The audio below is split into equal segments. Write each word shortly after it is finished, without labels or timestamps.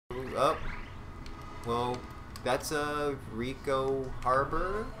Oh. Well, that's Rico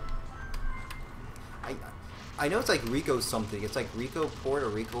Harbor. I know it's like Rico something. It's like Rico Port or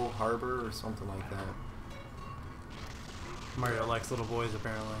Rico Harbor or something like that. Mario likes little boys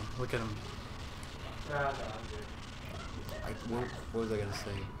apparently. Look at him. What was I gonna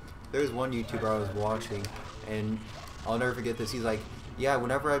say? There was one YouTuber I was watching, and I'll never forget this. He's like, yeah,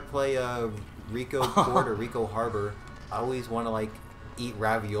 whenever I play Rico Port or Rico Harbor, I always want to like eat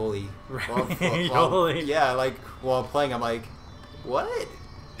ravioli. Ravioli? Yeah, like while I'm playing, I'm like, what?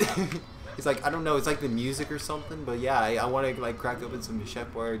 He's like, I don't know, it's like the music or something, but yeah, I want to like crack open some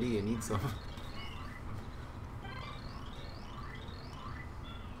Chef Boyardee and eat some.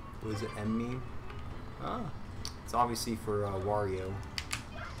 What is it, M meme? Oh. It's obviously for Wario.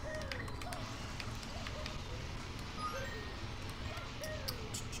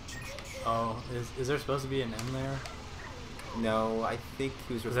 Oh, is there supposed to be an M there? No, I think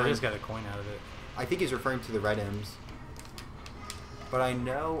he was referring. I just got a coin out of it. I think he's referring to the red M's. But I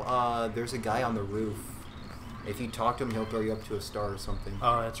know there's a guy on the roof. If you talk to him, he'll throw you up to a star or something.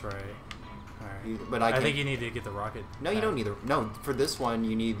 Oh, that's right. Alright. But I think you need to get the rocket. No, you don't need the... No, for this one,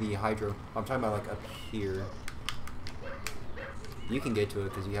 you need the hydro. I'm talking about, like, up here. You can get to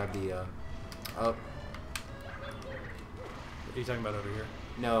it, because you have the, Are you talking about over here?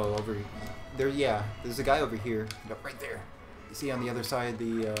 No, over... There, yeah. There's a guy over here. No, right there. You see on the other side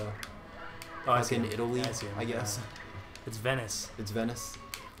the, Oh, I see in him. Italy, I see him. I guess. Yeah. It's Venice. It's Venice.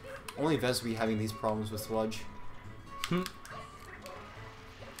 Only Venice will be having these problems with sludge. Hmm.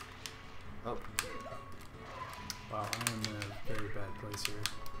 Oh. Wow, I'm in a very bad place here.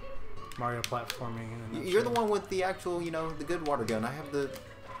 Mario platforming. You're the one with the actual, you know, the good water gun. I have the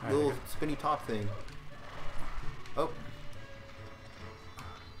little spinny top thing. Oh.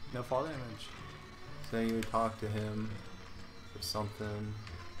 No fall damage. So you would talk to him or something.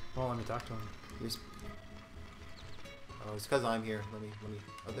 Well, let me talk to him. Oh, it's because I'm here. Let me.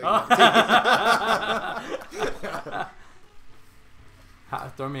 Oh, there you go.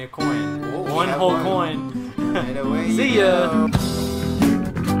 Throw me a coin. Whoa, one whole coin. And away See you ya.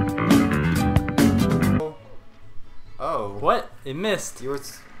 Go. Oh. What? It missed.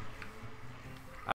 Yours.